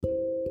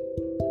Hi,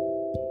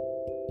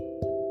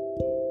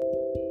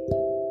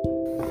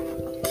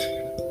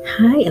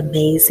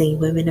 amazing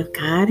women of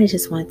God. I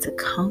just want to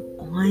come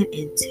on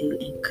and to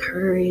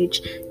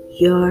encourage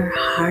your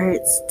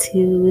hearts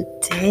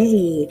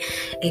today.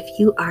 If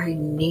you are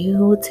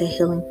new to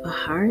Healing for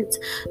Hearts,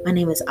 my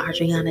name is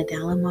Adriana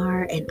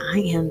Dalamar, and I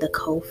am the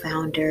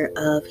co-founder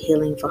of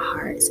Healing for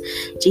Hearts.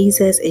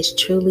 Jesus is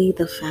truly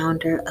the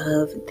founder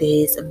of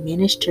this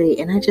ministry,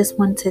 and I just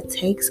want to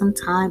take some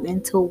time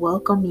and to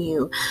welcome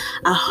you.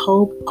 I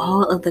hope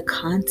all of the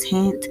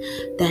content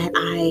that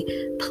I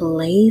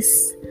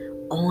place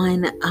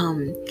on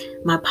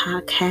my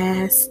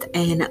podcast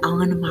and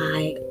on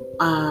my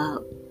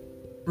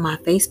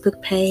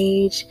Facebook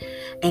page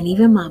and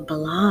even my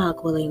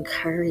blog will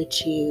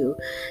encourage you.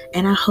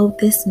 And I hope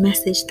this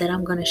message that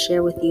I'm going to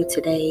share with you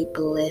today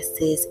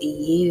blesses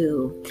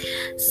you.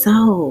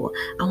 So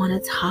I want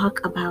to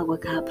talk about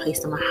what God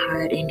placed on my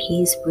heart, and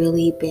He's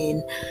really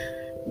been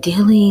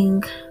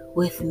dealing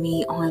with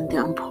me on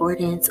the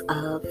importance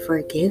of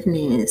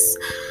forgiveness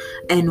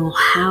and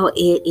how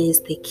it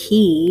is the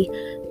key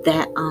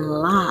that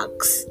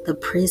unlocks the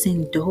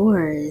prison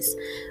doors,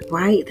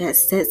 right? That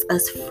sets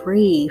us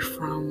free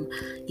from,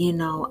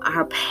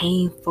 our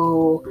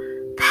painful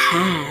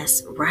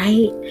past,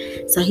 right?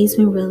 So He's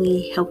been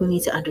really helping me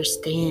to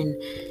understand,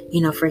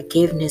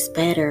 forgiveness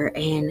better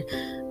and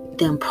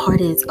the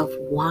importance of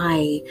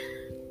why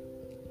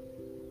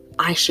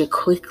I should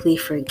quickly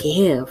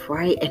forgive,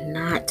 right? And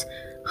not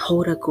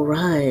hold a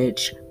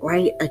grudge,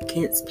 right?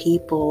 Against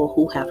people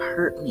who have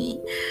hurt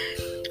me.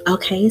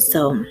 Okay,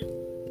 so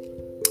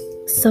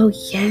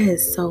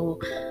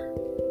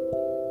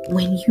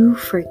when you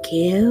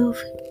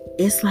forgive,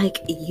 it's like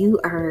you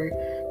are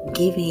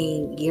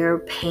giving your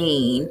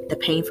pain, the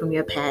pain from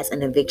your past,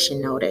 an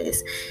eviction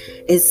notice.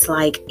 It's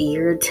like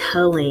you're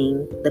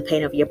telling the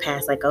pain of your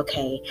past, like,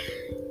 okay,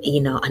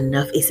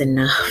 enough is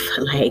enough.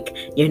 Like,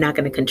 you're not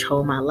going to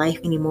control my life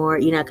anymore.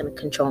 You're not going to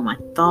control my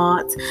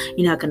thoughts.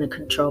 You're not going to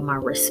control my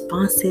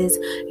responses.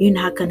 You're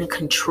not going to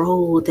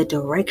control the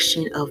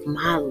direction of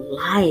my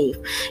life.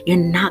 You're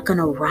not going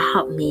to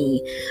rob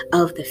me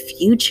of the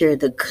future,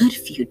 the good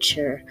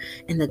future,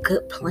 and the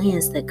good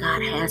plans that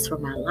God has for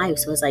my life.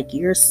 So it's like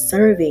you're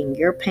serving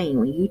your pain.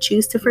 When you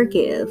choose to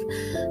forgive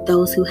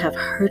those who have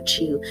hurt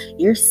you,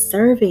 you're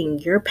serving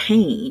your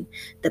pain,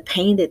 the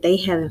pain that they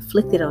have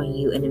inflicted on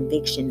you, an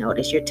eviction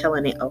notice. You're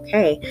telling it,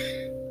 okay,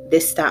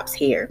 this stops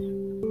here,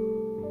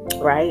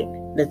 right?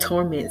 The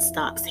torment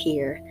stops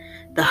here.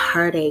 The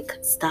heartache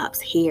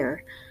stops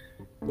here.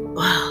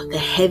 Wow, the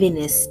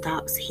heaviness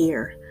stops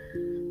here.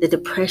 The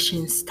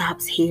depression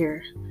stops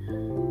here.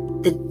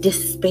 The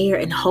despair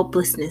and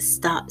hopelessness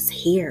stops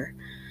here.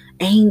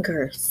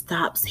 Anger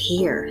stops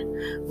here.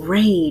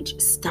 Rage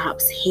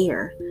stops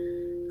here.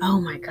 Oh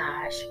my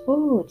gosh.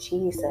 Oh,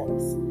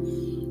 Jesus.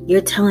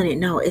 You're telling it,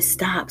 no, it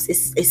stops.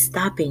 It's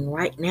stopping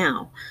right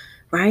now.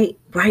 Right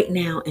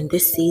now in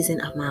this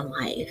season of my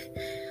life.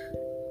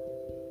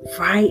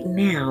 Right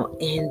now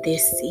in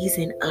this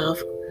season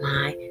of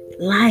my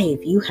life.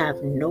 You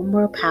have no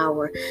more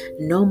power,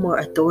 no more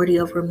authority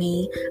over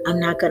me. I'm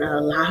not going to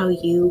allow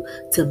you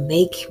to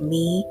make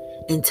me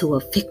into a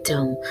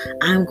victim.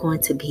 I'm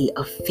going to be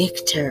a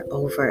victor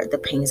over the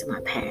pains of my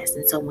past.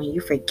 And so when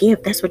you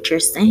forgive, that's what you're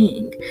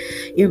saying.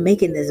 You're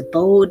making this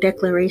bold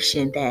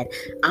declaration that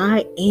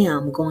I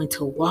am going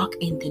to walk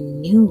in the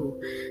new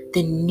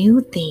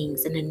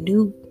things and the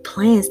new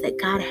plans that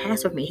God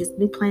has for me, His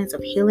new plans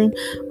of healing,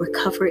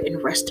 recovery,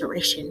 and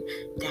restoration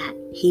that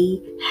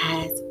He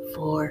has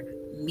for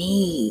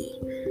me.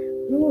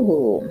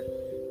 Ooh.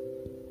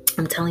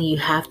 I'm telling you, you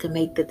have to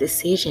make the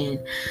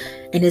decision,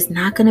 and it's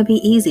not going to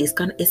be easy.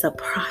 It's a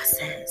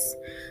process.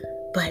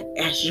 But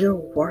as you're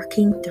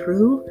working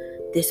through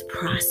this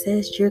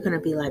process, you're going to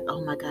be like,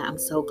 oh my God, I'm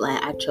so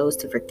glad I chose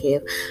to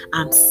forgive.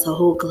 I'm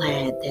so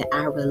glad that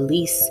I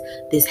released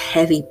this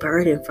heavy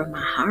burden from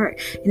my heart.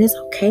 And it's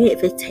okay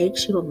if it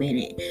takes you a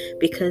minute,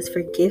 because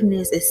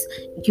forgiveness is,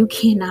 you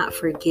cannot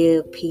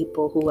forgive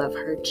people who have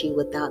hurt you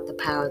without the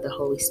power of the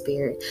Holy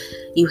Spirit.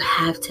 You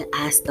have to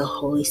ask the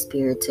Holy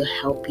Spirit to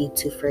help you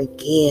to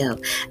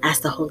forgive.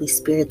 Ask the Holy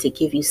Spirit to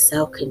give you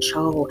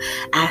self-control.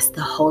 Ask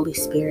the Holy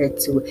Spirit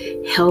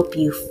to help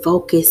you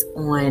focus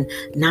on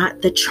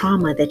not the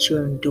trauma that you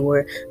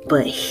endure,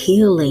 but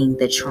healing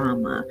the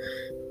trauma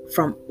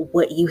from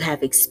what you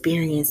have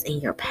experienced in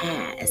your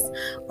past,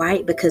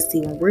 right? Because see,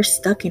 when we're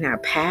stuck in our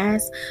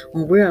past,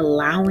 when we're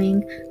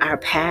allowing our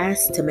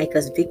past to make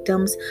us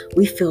victims,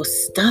 we feel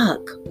stuck,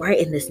 right?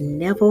 In this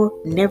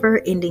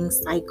never ending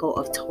cycle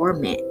of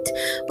torment,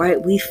 right?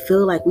 We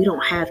feel like we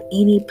don't have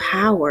any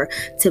power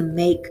to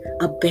make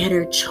a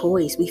better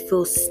choice. We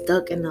feel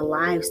stuck in the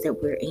lives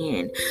that we're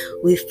in.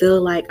 We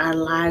feel like our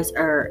lives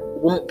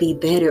won't be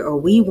better, or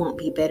we won't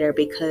be better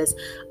because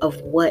of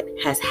what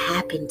has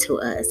happened to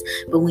us.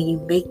 But when you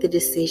make the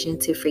decision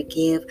to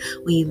forgive,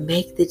 when you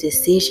make the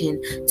decision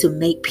to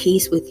make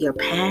peace with your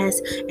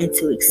past and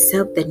to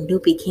accept the new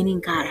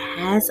beginning God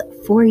has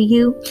for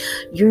you,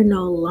 you're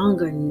no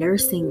longer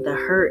nursing the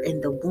hurt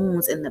and the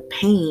wounds and the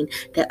pain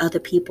that other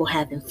people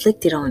have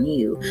inflicted on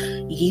you.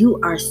 You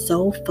are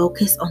so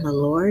focused on the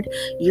Lord.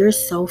 You're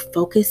so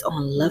focused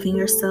on loving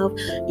yourself.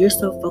 You're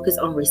so focused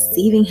on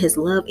receiving his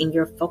love, and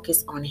you're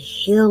focused on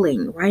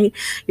healing, right?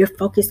 You're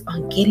focused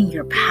on getting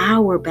your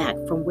power back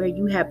from where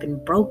you have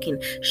been broken,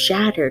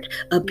 shattered,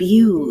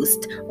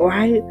 abused,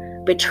 right?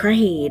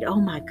 Betrayed. Oh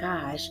my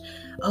gosh.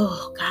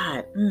 Oh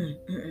God.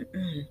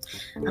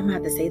 I'm gonna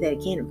have to say that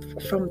again.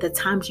 From the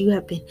times you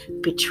have been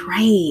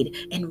betrayed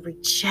and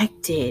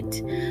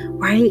rejected,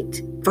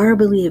 right?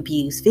 Verbally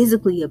abused,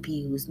 physically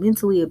abused,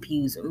 mentally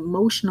abused,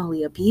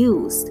 emotionally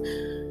abused.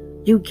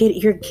 You're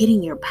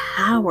getting your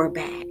power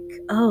back.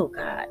 Oh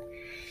God.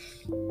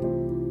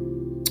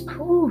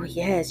 Oh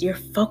yes, you're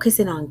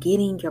focusing on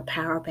getting your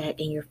power back,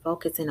 and you're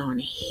focusing on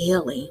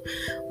healing,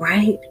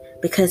 right?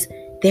 Because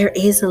there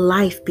is a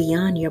life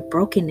beyond your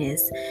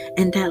brokenness,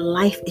 and that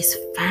life is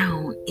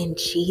found in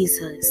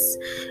Jesus.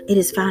 It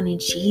is found in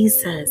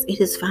Jesus. It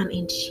is found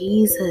in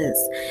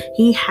Jesus.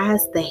 He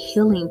has the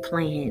healing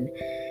plan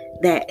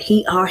that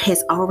he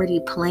has already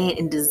planned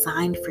and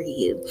designed for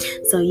you.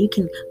 So you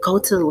can go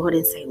to the Lord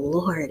and say,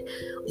 Lord,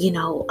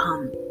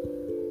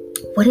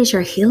 what is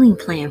your healing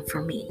plan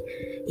for me?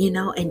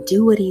 And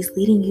do what he's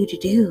leading you to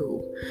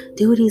do.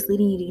 Do what he's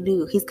leading you to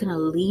do. He's going to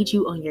lead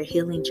you on your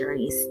healing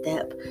journey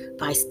step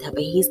by step. And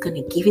he's going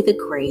to give you the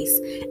grace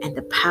and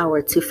the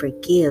power to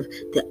forgive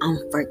the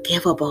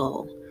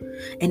unforgivable.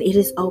 And it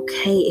is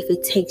okay if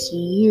it takes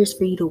years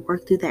for you to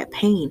work through that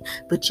pain.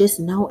 But just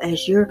know,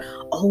 as you're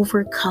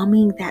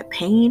overcoming that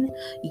pain,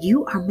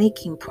 you are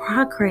making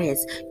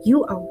progress.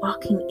 You are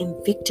walking in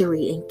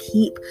victory, and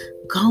keep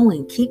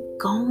going,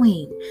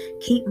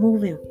 keep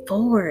moving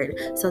forward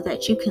so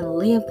that you can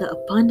live the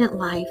abundant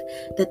life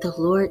that the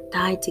Lord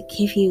died to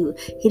give you.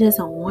 He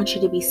doesn't want you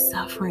to be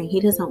suffering.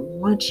 He doesn't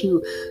want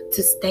you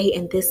to stay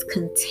in this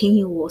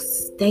continual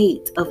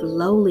state of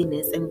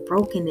lowliness and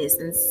brokenness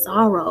and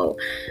sorrow,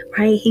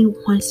 right? He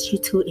wants you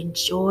to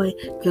enjoy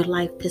your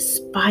life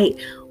despite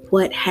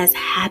what has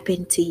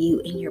happened to you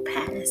in your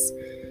past.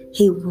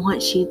 He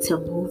wants you to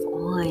move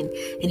on,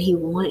 and he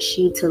wants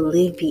you to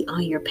live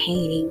beyond your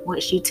pain. He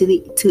wants you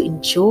to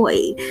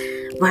enjoy,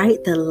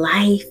 right, the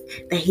life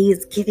that he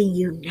is giving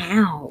you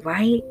now,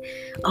 right?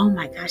 Oh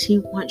my gosh, he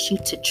wants you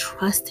to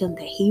trust him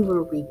that he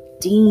will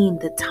redeem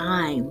the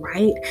time,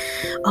 right?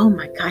 Oh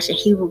my gosh, and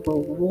he will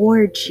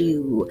reward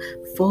you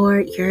for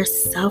your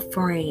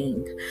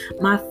suffering.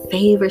 My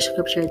favorite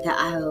scripture that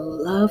I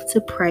love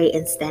to pray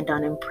and stand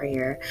on in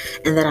prayer,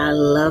 and that I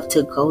love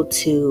to go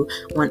to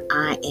when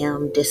I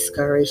am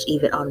discouraged,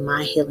 even on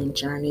my healing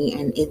journey,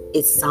 and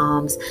it's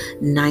Psalms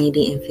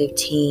 90 and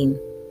 15,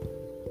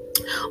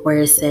 where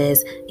it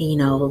says,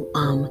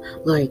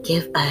 Lord,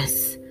 give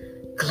us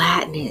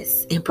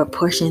gladness in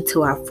proportion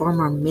to our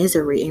former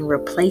misery, and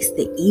replace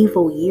the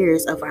evil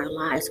years of our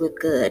lives with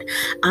good.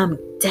 I'm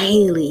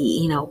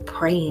daily,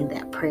 praying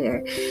that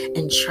prayer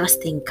and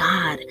trusting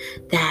God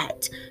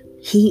that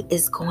he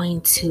is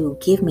going to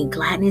give me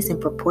gladness in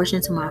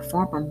proportion to my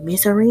former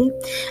misery,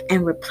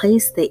 and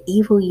replace the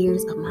evil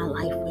years of my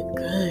life with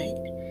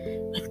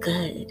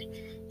good.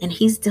 And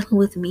he's dealing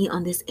with me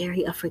on this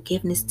area of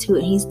forgiveness too.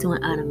 And he's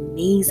doing an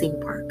amazing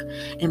work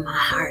in my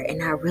heart.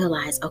 And I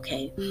realize,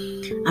 okay,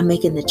 I'm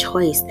making the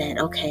choice that,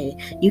 okay,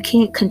 you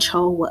can't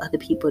control what other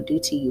people do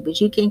to you, but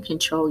you can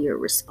control your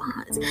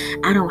response.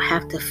 I don't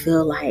have to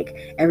feel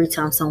like every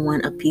time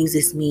someone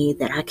abuses me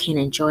that I can't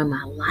enjoy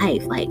my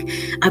life. Like,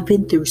 I've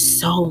been through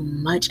so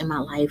much in my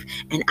life,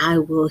 and I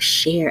will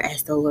share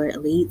as the Lord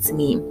leads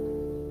me.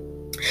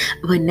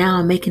 But now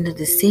I'm making the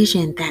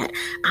decision that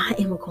I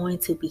am going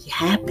to be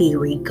happy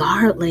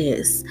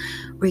regardless,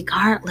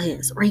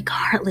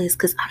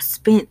 because I've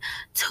spent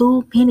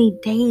too many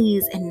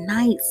days and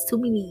nights, too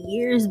many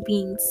years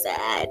being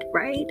sad,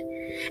 right?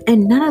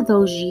 And none of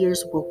those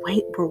years were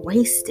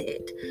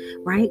wasted,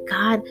 right?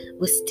 God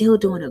was still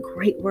doing a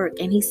great work,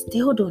 and he's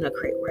still doing a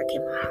great work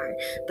in my heart.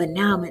 But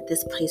now I'm at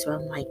this place where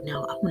I'm like,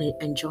 no, I want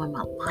to enjoy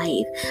my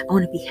life. I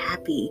want to be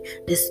happy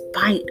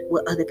despite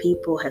what other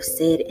people have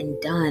said and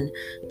done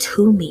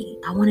to me.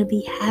 I want to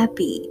be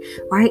happy,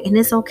 right? And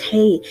it's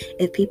okay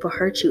if people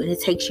hurt you and it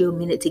takes you a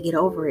minute to get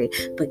over it,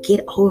 but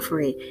get over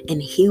it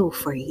and heal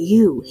for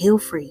you.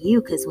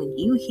 Because when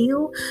you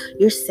heal,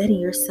 you're setting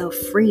yourself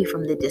free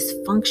from the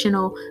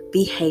dysfunctional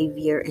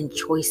behavior and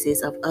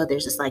choices of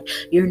others. It's like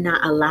you're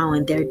not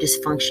allowing their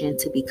dysfunction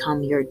to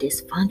become your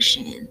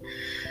dysfunction,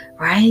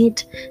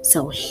 right?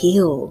 So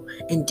heal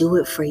and do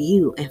it for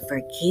you, and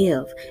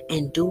forgive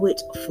and do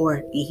it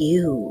for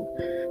you.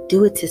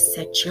 Do it to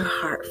set your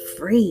heart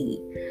free,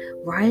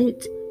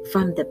 right?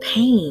 From the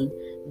pain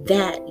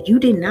that you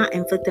did not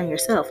inflict on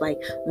yourself. Like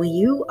when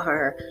you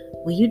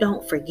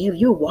don't forgive,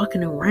 you're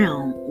walking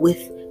around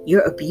with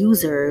your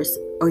abusers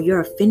or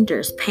your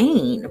offender's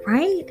pain,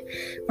 right?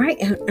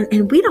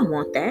 And we don't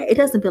want that. It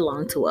doesn't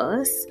belong to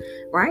us,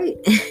 right?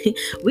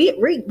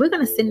 we're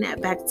going to send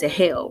that back to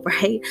hell,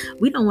 right?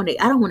 I don't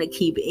want to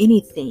keep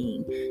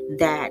anything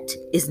that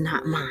is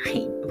not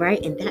mine,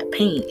 right? And that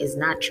pain is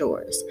not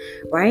yours,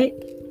 right?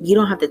 You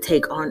don't have to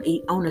take on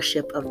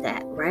ownership of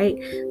that, right?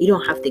 You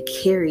don't have to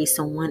carry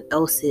someone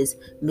else's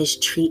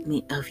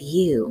mistreatment of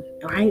you,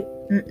 right?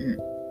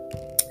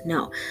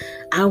 No,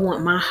 I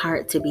want my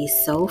heart to be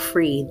so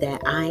free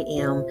that I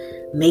am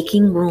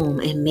making room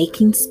and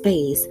making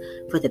space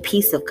for the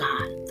peace of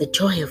God, the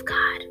joy of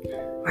God,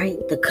 right?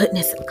 The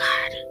goodness of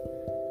God,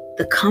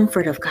 the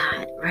comfort of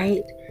God,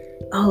 right?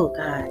 Oh,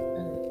 God.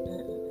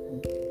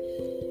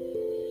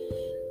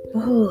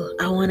 Oh,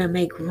 I want to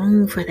make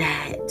room for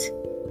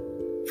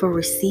that, for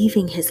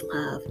receiving his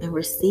love and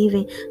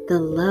receiving the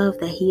love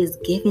that he has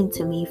given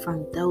to me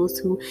from those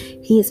who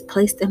he has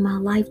placed in my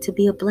life to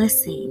be a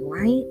blessing,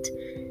 right?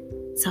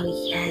 So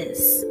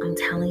yes, I'm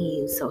telling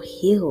you, so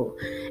heal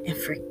and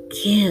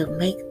forgive.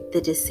 Make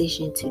the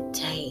decision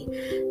today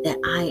that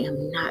I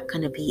am not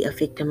going to be a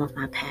victim of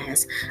my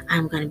past.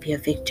 I'm going to be a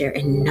victor,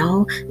 and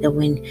know that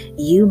when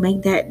you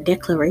make that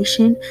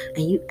declaration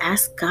and you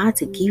ask God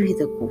to give you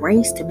the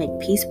grace to make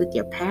peace with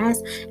your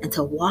past and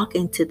to walk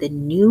into the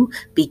new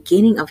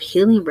beginning of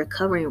healing,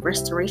 recovery, and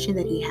restoration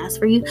that he has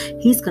for you,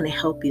 he's going to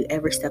help you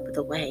every step of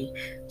the way.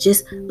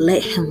 Just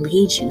let him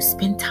lead you.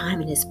 Spend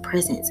time in his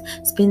presence.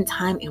 Spend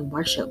time in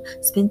worship.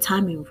 Spend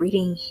time in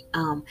reading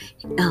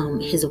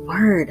his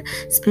word.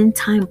 Spend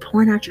time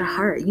pouring out your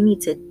heart. You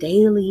need to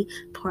daily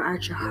pour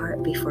out your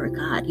heart before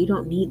God. You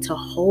don't need to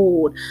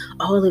hold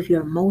all of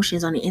your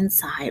emotions on the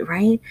inside,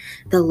 right?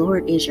 The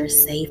Lord is your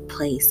safe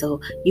place. So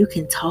you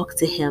can talk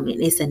to him,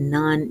 and it's a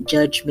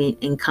non-judgment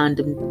and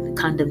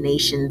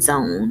condemnation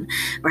zone,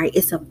 right?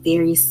 It's a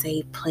very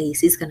safe place.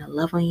 He's going to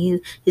love on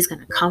you. He's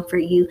going to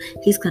comfort you.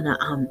 He's going to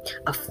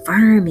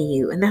affirm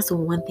you. And that's the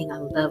one thing I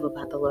love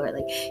about the Lord.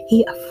 Like,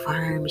 he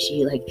affirms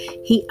you. Like,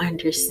 he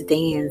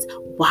understands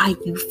why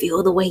you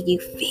feel the way you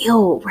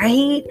feel,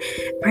 right?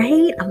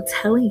 I'm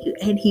telling you,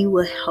 and he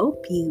will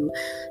help you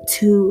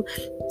to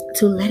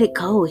let it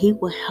go. He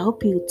will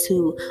help you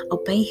to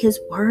obey his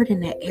word in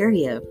that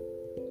area.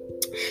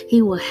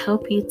 He will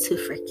help you to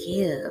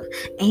forgive.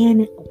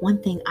 And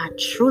one thing I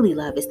truly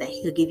love is that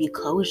he'll give you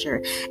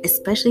closure,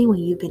 especially when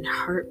you've been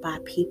hurt by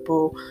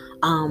people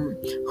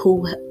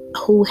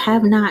who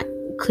have not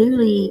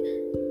clearly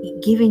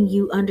giving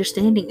you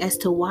understanding as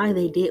to why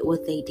they did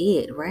what they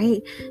did,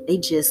 right? They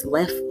just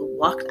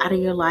walked out of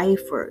your life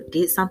or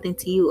did something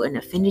to you and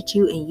offended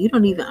you, and you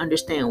don't even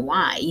understand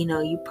why.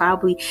 You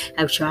probably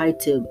have tried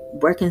to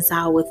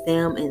reconcile with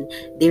them, and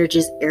they're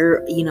just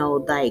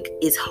like,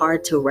 it's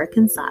hard to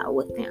reconcile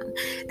with them.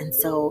 And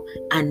so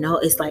I know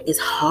it's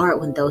hard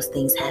when those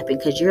things happen,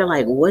 because you're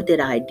like, what did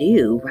I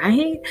do,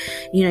 right?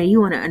 You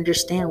want to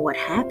understand what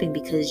happened,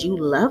 because you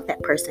love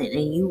that person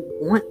and you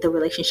want the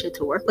relationship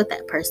to work with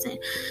that person,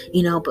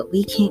 but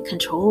we can't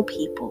control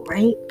people,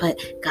 right? But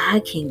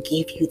God can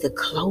give you the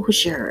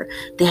closure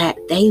that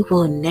they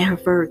will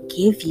never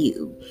give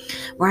you,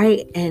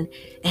 right? And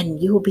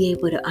you'll be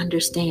able to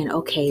understand,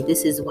 okay,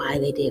 this is why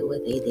they did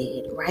what they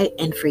did, right?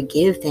 And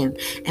forgive them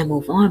and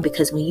move on.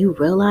 Because when you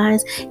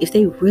realize, if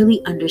they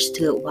really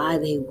understood why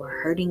they were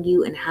hurting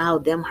you and how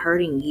them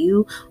hurting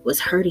you was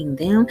hurting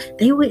them,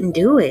 they wouldn't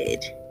do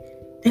it.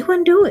 They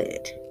wouldn't do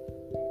it.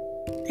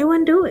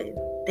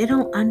 They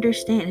don't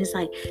understand. It's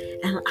like,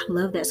 and I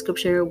love that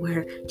scripture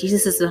where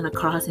Jesus is on the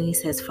cross and he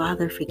says,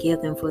 Father,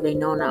 forgive them, for they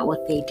know not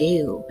what they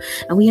do.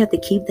 And we have to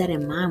keep that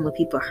in mind when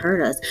people hurt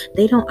us.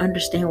 They don't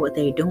understand what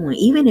they're doing.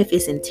 Even if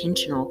it's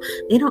intentional,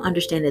 they don't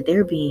understand that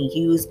they're being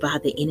used by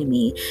the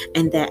enemy,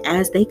 and that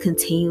as they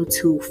continue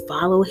to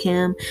follow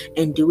him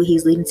and do what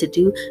he's leading to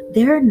do,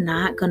 they're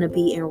not going to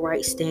be in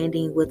right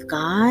standing with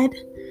God.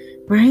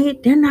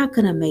 Right? They're not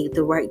going to make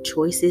the right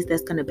choices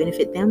that's going to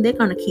benefit them. They're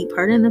going to keep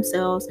hurting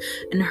themselves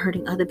and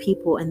hurting other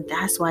people. And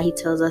that's why he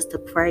tells us to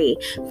pray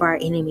for our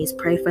enemies,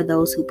 pray for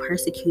those who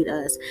persecute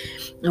us.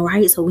 All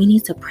right? So we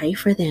need to pray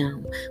for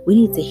them. We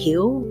need to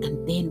heal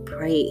and then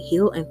pray,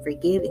 heal and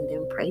forgive and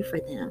then pray for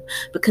them,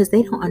 because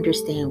they don't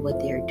understand what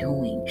they're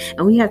doing.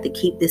 And we have to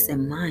keep this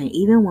in mind,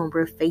 even when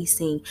we're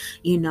facing,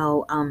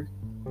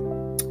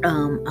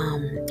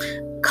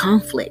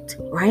 conflict,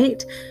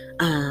 right?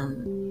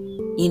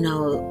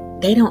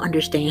 They don't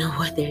understand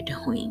what they're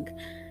doing,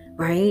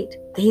 right?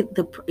 They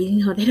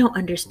don't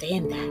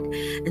understand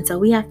that. And so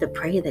we have to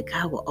pray that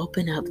God will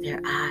open up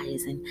their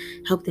eyes and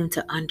help them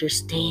to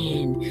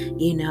understand,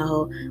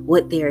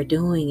 what they're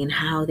doing and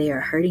how they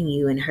are hurting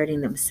you and hurting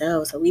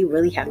themselves. So we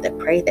really have to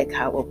pray that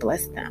God will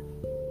bless them,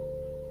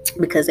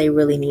 because they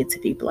really need to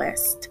be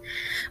blessed,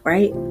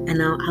 right?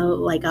 And I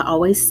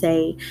always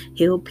say,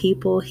 heal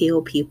people,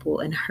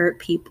 and hurt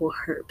people.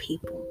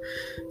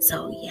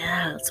 So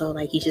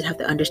you just have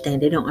to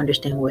understand, they don't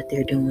understand what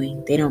they're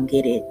doing. They don't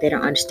get it. They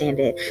don't understand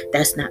it.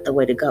 That's not the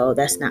way to go.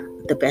 That's not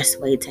the best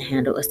way to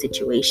handle a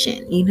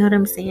situation. You know what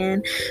I'm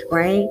saying?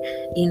 Right?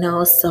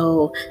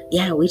 So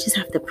yeah, we just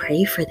have to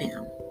pray for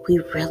them. We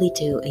really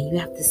do. And you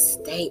have to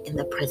stay in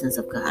the presence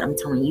of God. I'm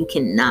telling you, you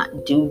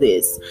cannot do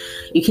this.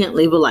 You can't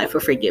live a life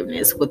of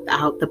forgiveness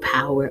without the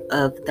power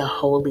of the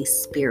Holy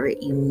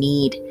Spirit. You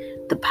need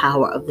the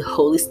power of the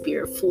Holy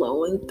Spirit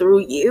flowing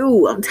through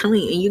you. I'm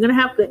telling you, and you're going to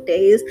have good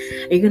days,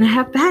 and you're going to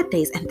have bad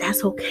days, and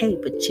that's okay,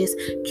 but just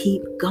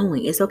keep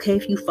going. It's okay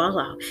if you fall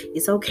out.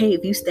 It's okay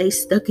if you stay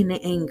stuck in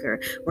the anger,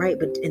 right?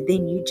 And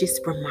then you just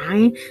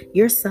remind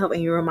yourself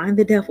and you remind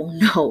the devil,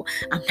 no,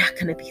 I'm not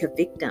going to be a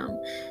victim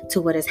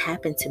to what has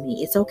happened to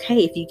me. It's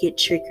okay if you get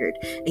triggered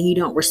and you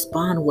don't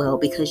respond well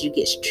because you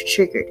get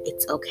triggered.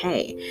 It's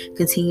okay.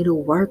 Continue to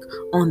work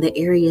on the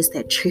areas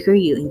that trigger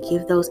you and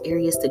give those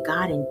areas to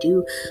God, and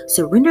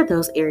surrender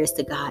those areas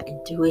to God and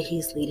do what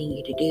He's leading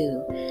you to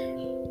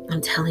do.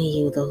 I'm telling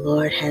you, the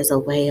Lord has a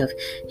way of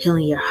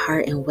healing your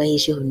heart in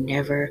ways you'll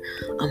never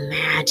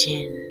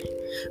imagine,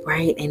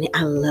 right? And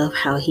I love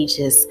how He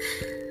just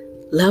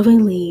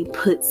lovingly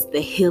puts the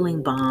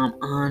healing balm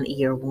on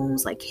your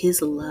wounds, like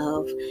His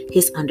love,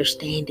 His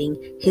understanding,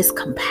 His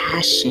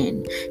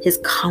compassion, His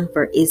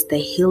comfort is the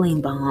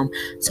healing balm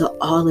to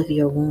all of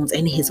your wounds.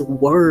 And His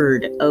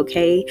word,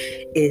 okay,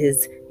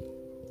 is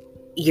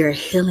your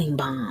healing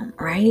balm,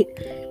 right?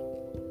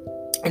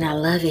 And I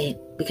love it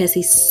because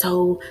He's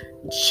so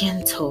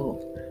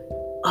gentle.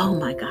 Oh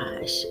my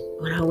gosh.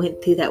 When I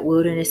went through that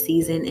wilderness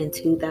season in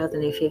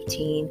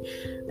 2015,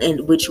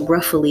 and which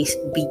roughly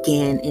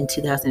began in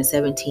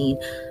 2017,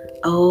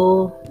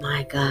 oh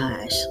my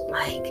gosh,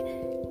 like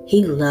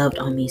He loved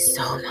on me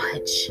so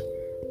much,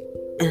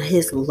 and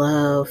His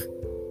love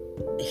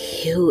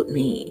healed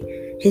me.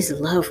 His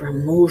love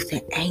removed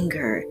the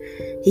anger.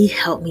 He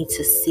helped me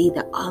to see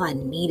that all I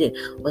needed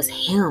was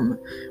Him,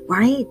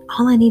 right?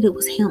 All I needed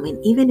was Him. And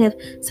even if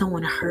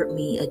someone hurt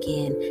me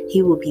again,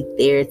 He will be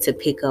there to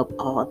pick up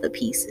all the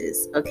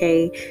pieces,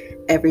 okay?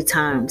 Every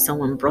time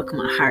someone broke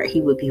my heart,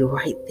 He would be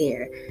right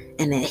there.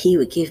 And that He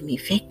would give me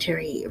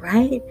victory,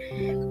 right?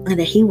 And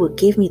that He would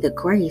give me the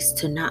grace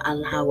to not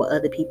allow what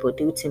other people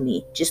do to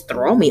me just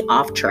throw me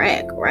off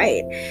track,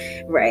 right?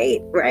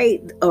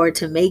 Or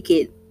to make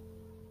it,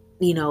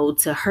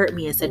 to hurt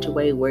me in such a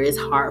way where it's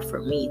hard for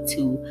me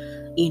to,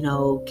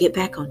 get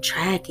back on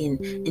track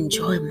and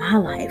enjoy my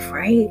life,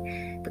 right?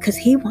 Because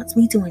He wants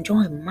me to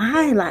enjoy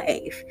my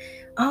life.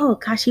 Oh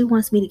gosh, He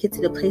wants me to get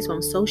to the place where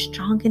I'm so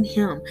strong in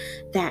Him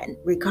that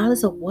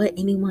regardless of what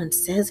anyone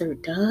says or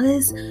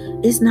does,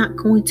 it's not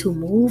going to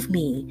move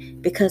me,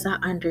 because I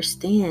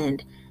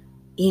understand,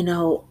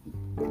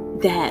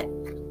 that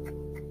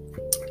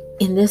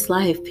in this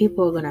life,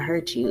 people are going to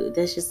hurt you.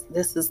 This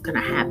is going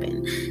to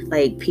happen.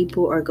 Like,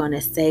 people are going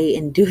to say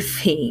and do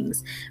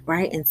things,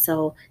 right? And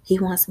so He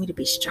wants me to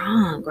be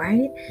strong,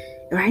 right?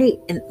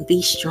 And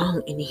be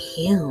strong in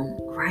Him,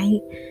 right?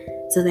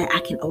 So that I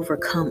can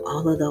overcome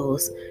all of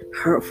those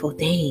hurtful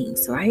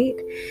things, right?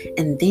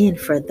 And then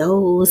for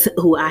those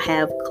who I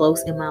have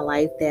close in my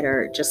life that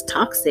are just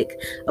toxic,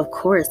 of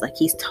course, like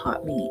He's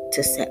taught me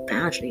to set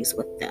boundaries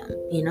with them.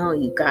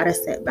 You gotta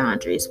set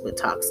boundaries with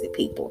toxic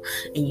people,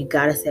 and you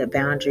gotta set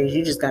boundaries.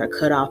 You just gotta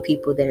cut off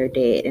people that are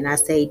dead. And I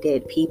say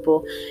dead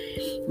people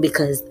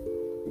because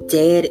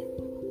dead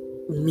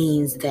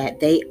means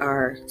that they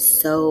are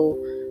so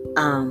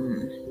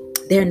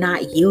they're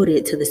not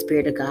yielded to the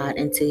Spirit of God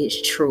and to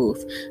His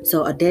truth.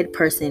 So a dead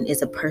person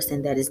is a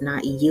person that is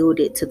not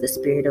yielded to the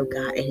Spirit of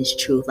God and His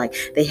truth. Like,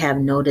 they have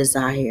no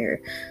desire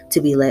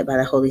to be led by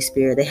the Holy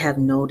Spirit. They have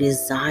no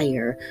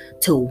desire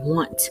to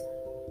want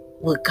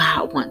what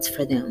God wants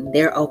for them.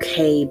 They're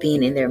okay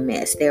being in their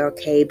mess. They're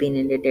okay being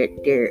in their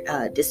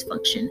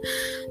dysfunction.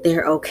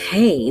 They're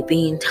okay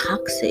being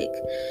toxic.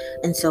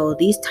 And so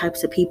these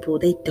types of people,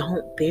 they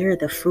don't bear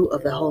the fruit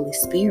of the Holy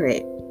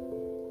Spirit.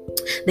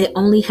 They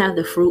only have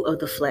the fruit of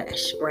the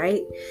flesh,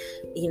 right?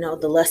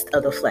 The lust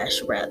of the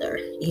flesh, rather,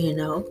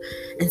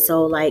 And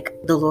so, like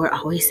the Lord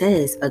always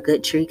says, a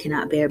good tree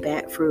cannot bear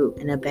bad fruit,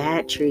 and a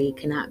bad tree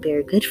cannot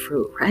bear good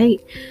fruit, right?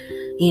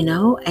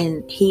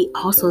 And He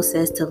also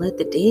says to let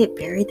the dead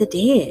bury the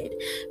dead,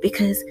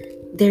 because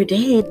they're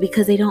dead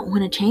because they don't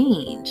want to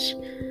change.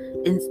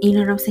 And you know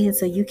what I'm saying?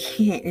 So you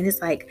can't. And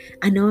it's like,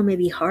 I know it may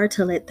be hard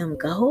to let them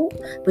go,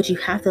 but you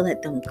have to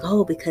let them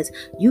go, because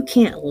you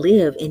can't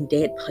live in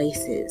dead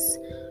places.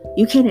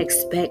 You can't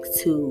expect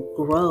to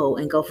grow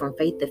and go from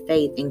faith to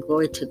faith and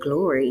glory to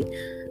glory,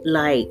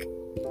 like,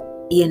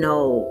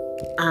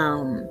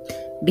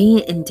 being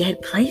in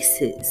dead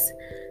places.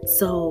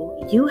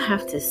 So you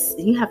have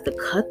to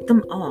cut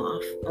them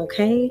off,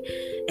 okay?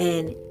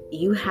 And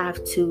you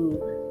have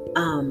to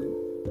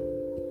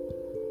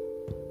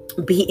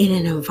be in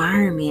an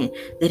environment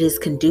that is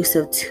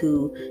conducive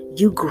to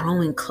you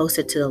growing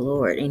closer to the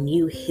Lord and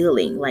you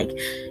healing. Like,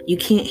 you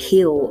can't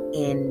heal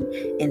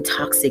in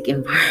toxic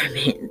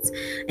environments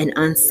and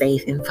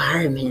unsafe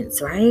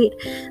environments, right?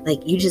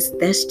 Like,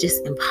 that's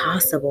just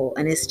impossible.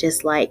 And it's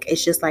just like,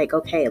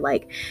 okay,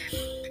 like,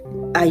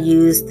 I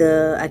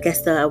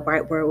guess the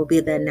right word would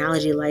be the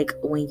analogy, like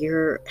when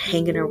you're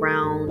hanging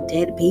around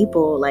dead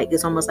people, like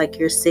it's almost like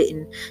you're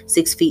sitting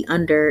 6 feet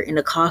under in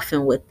a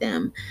coffin with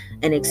them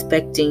and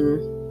expecting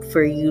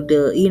for you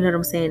to, you know what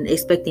I'm saying?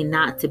 Expecting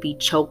not to be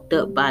choked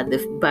up by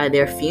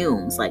their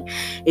fumes. Like,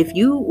 if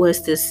you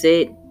was to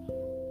sit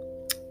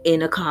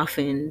in a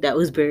coffin that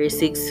was buried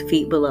 6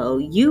 feet below,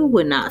 you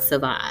would not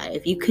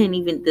survive. You couldn't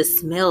even, the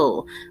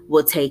smell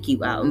will take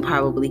you out and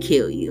probably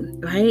kill you,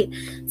 right?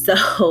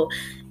 So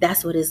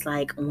that's what it's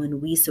like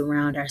when we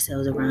surround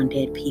ourselves around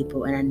dead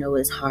people. And I know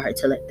it's hard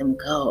to let them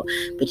go,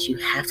 but you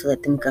have to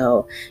let them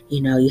go.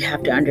 You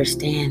have to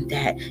understand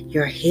that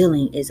your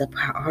healing is a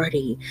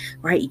priority,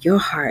 right? Your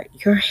heart,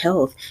 your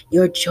health,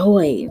 your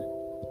joy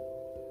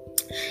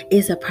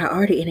is a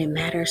priority, and it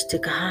matters to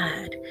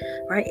God,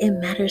 right? It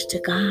matters to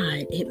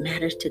God. It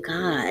matters to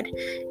God.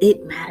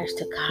 It matters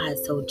to God.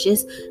 So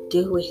just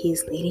do what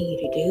He's leading you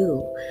to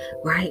do,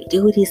 right?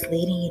 Do what He's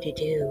leading you to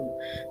do.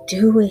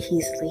 Do what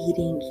He's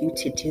leading you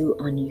to do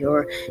on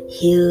your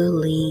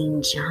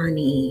healing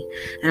journey.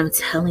 And I'm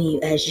telling you,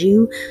 as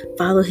you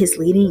follow His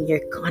leading,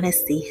 you're going to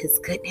see His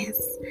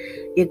goodness.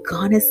 You're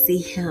going to see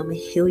Him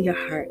heal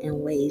your heart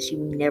in ways you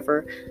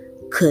never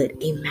could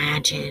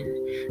imagine,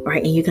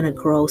 right? And you're going to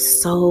grow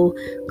so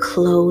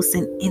close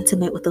and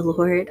intimate with the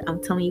Lord.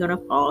 I'm telling you, you're going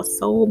to fall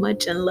so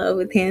much in love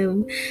with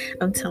Him.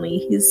 I'm telling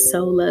you, He's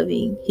so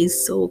loving.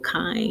 He's so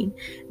kind,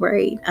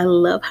 right? I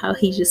love how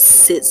He just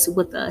sits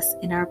with us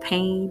in our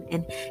pain,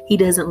 and He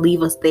doesn't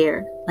leave us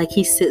there. Like,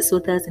 He sits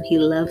with us and He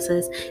loves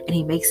us and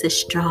He makes us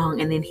strong,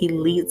 and then He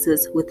leads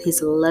us with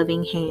His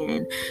loving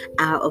hand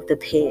out of the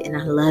pit. And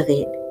I love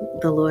it.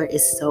 The Lord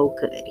is so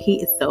good.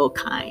 He is so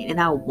kind.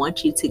 And I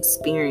want you to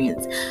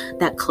experience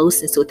that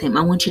closeness with Him.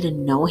 I want you to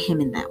know Him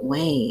in that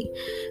way,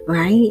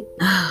 right?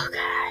 Oh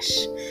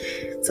gosh.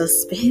 So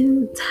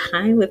spend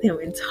time with Him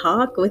and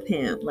talk with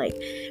Him. Like,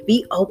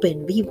 be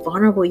open, be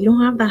vulnerable. You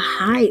don't have to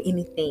hide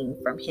anything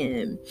from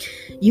Him.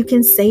 You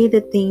can say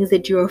the things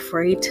that you're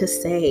afraid to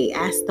say.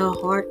 Ask the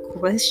hard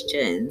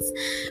questions,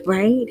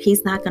 right?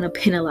 He's not going to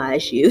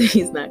penalize you.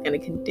 He's not going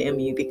to condemn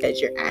you because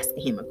you're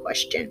asking Him a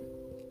question.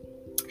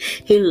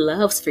 He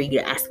loves for you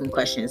to ask Him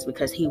questions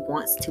because He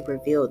wants to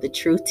reveal the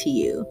truth to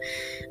you.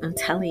 I'm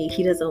telling you,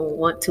 He doesn't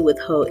want to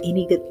withhold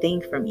any good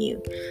thing from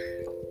you.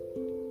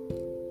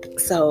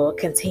 So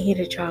continue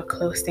to draw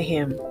close to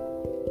Him,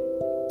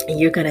 and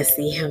you're going to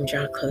see Him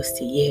draw close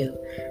to you,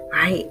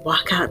 right?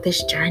 Walk out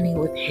this journey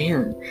with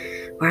Him,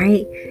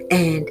 right?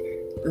 And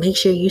make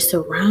sure you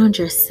surround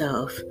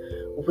yourself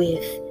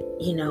with,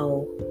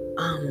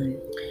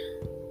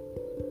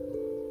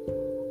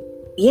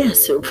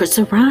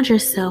 surround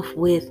yourself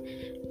with,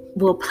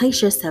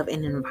 place yourself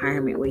in an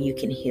environment where you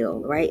can heal,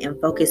 right? And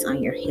focus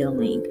on your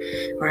healing,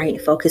 right?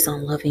 Focus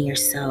on loving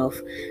yourself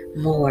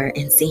more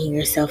and seeing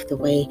yourself the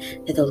way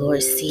that the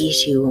Lord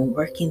sees you, and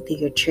working through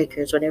your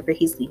triggers, whatever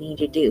He's leading you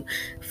to do.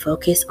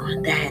 Focus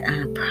on that.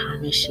 I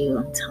promise you,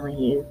 I'm telling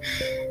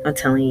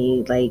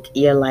you, like,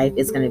 your life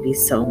is going to be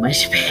so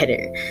much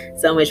better.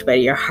 So much better.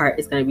 Your heart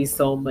is going to be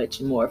so much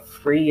more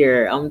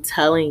freer. I'm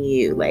telling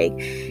you, like,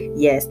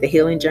 yes, the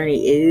healing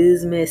journey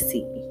is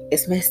messy.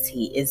 It's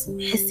messy, and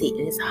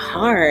it's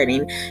hard,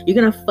 and you're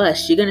going to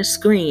fuss, you're going to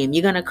scream,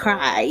 you're going to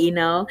cry,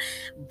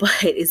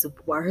 but it's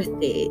worth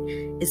it.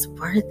 It's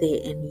worth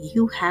it, and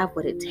you have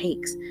what it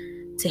takes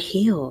to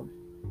heal.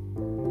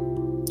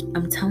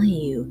 I'm telling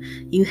you,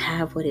 you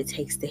have what it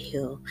takes to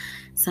heal.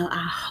 So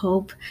I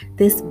hope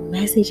this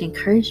message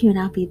encouraged you, and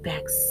I'll be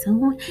back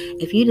soon.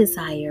 If you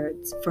desire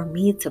for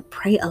me to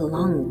pray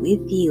along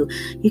with you,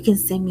 you can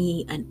send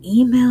me an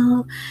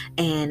email,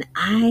 and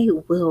I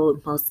will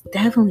most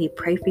definitely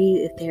pray for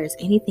you. If there's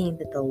anything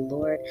that the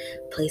Lord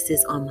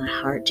places on my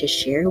heart to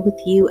share with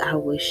you, I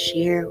will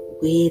share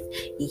with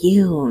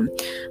you.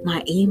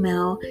 My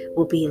email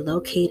will be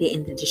located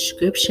in the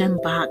description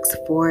box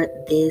for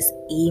this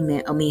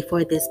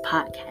for this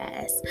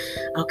podcast.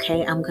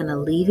 Okay, I'm gonna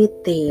leave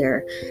it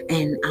there,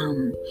 and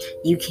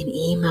you can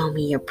email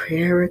me your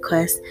prayer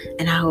requests,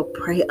 and I will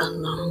pray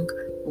along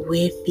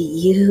with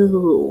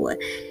you.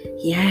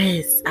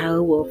 Yes, I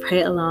will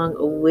pray along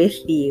with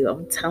you.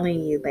 I'm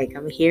telling you, like,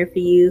 I'm here for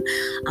you.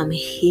 I'm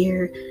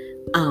here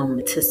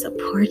to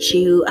support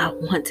you. I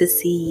want to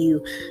see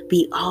you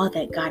be all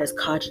that God has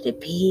called you to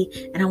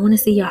be, and I want to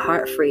see your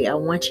heart free. I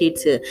want you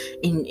to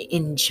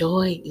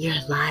enjoy your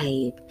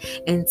life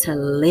and to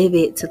live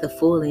it to the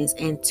fullest,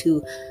 and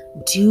to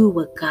do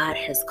what God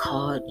has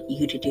called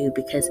you to do,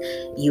 because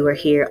you are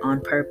here on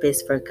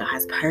purpose for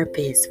God's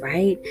purpose,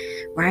 right?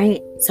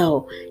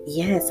 So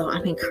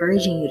I'm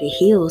encouraging you to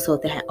heal, so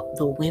that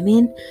the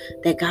women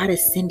that God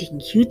is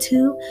sending you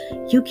to,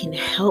 you can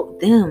help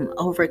them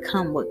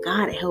overcome what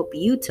God helped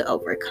you to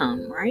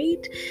overcome,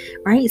 right?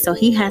 So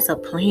He has a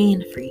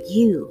plan for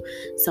you.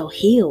 So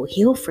heal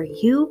for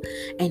you,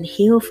 and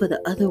heal for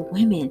the other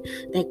women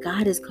that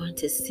God is going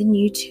to send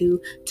you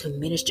to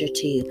minister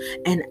to you.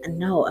 And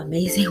no,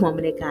 amazing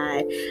woman of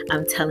God,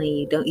 I'm telling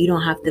you, you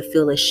don't have to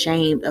feel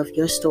ashamed of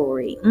your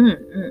story,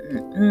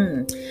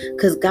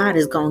 because God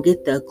is gonna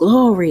get the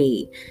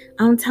glory.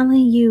 I'm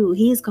telling you,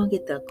 He's gonna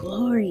get the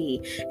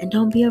glory. And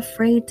don't be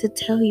afraid to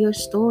tell your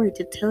story,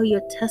 to tell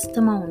your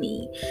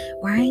testimony,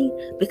 right?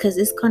 Because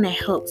it's gonna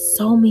help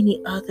so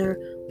many other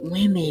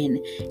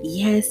women.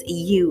 Yes,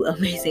 you,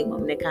 amazing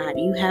woman of God,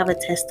 you have a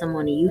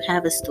testimony, you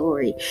have a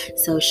story.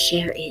 So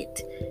share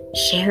it.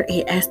 Share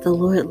it as the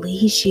Lord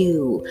leads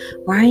you,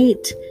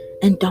 right?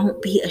 And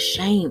don't be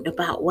ashamed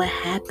about what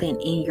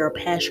happened in your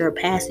past. Your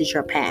past is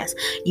your past.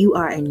 You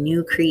are a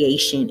new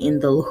creation in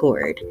the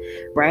Lord,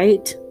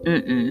 right?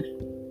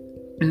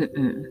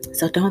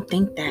 So don't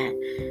think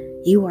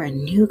that. You are a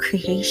new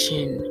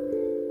creation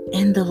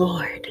in the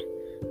Lord.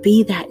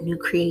 Be that new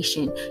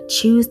creation.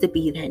 Choose to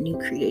be that new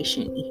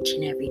creation each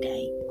and every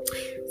day.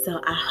 So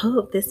I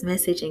hope this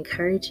message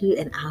encouraged you,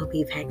 and I'll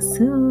be back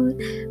soon.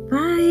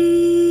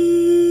 Bye.